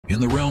In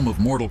the realm of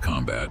Mortal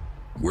Kombat,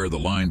 where the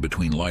line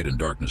between light and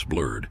darkness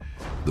blurred,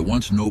 the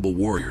once noble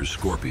warriors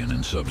Scorpion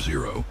and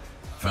Sub-Zero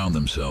found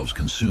themselves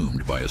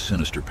consumed by a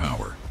sinister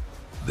power.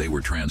 They were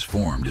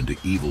transformed into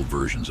evil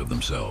versions of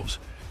themselves,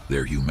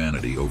 their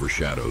humanity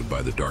overshadowed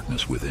by the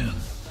darkness within.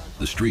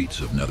 The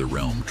streets of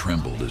NetherRealm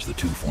trembled as the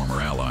two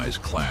former allies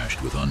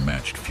clashed with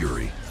unmatched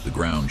fury. The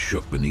ground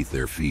shook beneath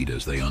their feet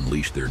as they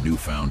unleashed their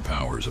newfound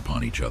powers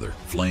upon each other.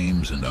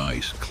 Flames and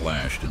ice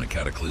clashed in a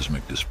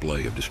cataclysmic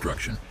display of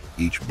destruction,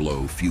 each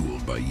blow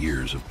fueled by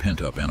years of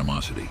pent-up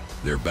animosity.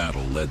 Their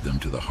battle led them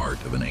to the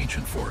heart of an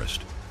ancient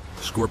forest.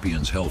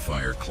 Scorpion's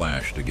hellfire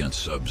clashed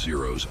against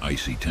Sub-Zero's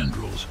icy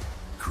tendrils,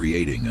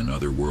 creating an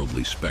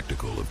otherworldly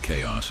spectacle of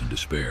chaos and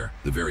despair.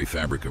 The very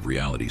fabric of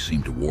reality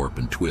seemed to warp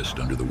and twist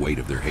under the weight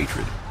of their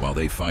hatred. While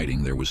they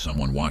fighting, there was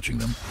someone watching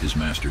them. His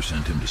master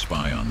sent him to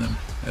spy on them.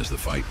 As the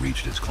fight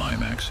reached its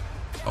climax,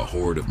 a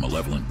horde of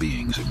malevolent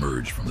beings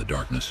emerged from the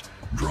darkness,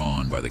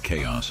 drawn by the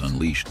chaos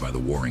unleashed by the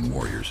warring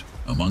warriors.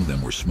 Among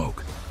them were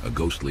Smoke, a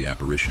ghostly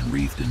apparition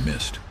wreathed in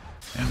mist,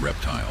 and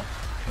Reptile,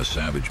 a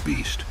savage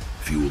beast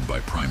fueled by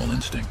primal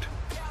instinct.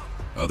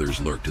 Others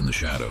lurked in the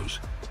shadows,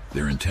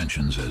 their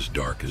intentions as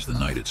dark as the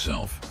night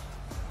itself.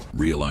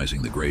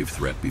 Realizing the grave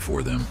threat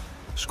before them,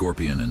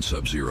 Scorpion and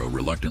Sub-Zero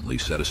reluctantly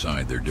set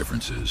aside their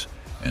differences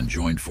and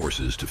joined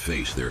forces to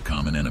face their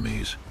common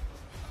enemies.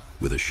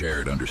 With a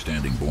shared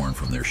understanding born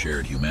from their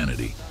shared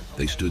humanity,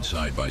 they stood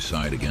side by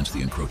side against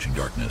the encroaching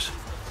darkness.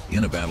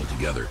 In a battle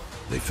together,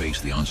 they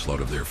faced the onslaught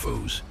of their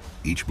foes,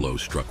 each blow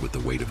struck with the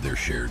weight of their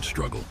shared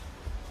struggle.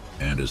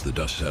 And as the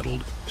dust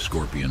settled,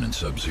 Scorpion and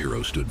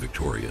Sub-Zero stood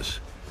victorious.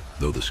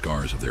 Though the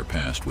scars of their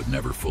past would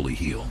never fully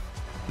heal,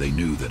 they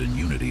knew that in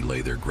unity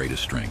lay their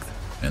greatest strength,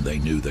 and they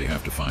knew they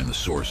have to find the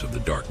source of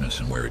the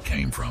darkness and where it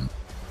came from.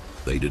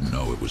 They didn't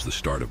know it was the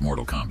start of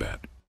Mortal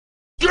Kombat.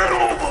 Get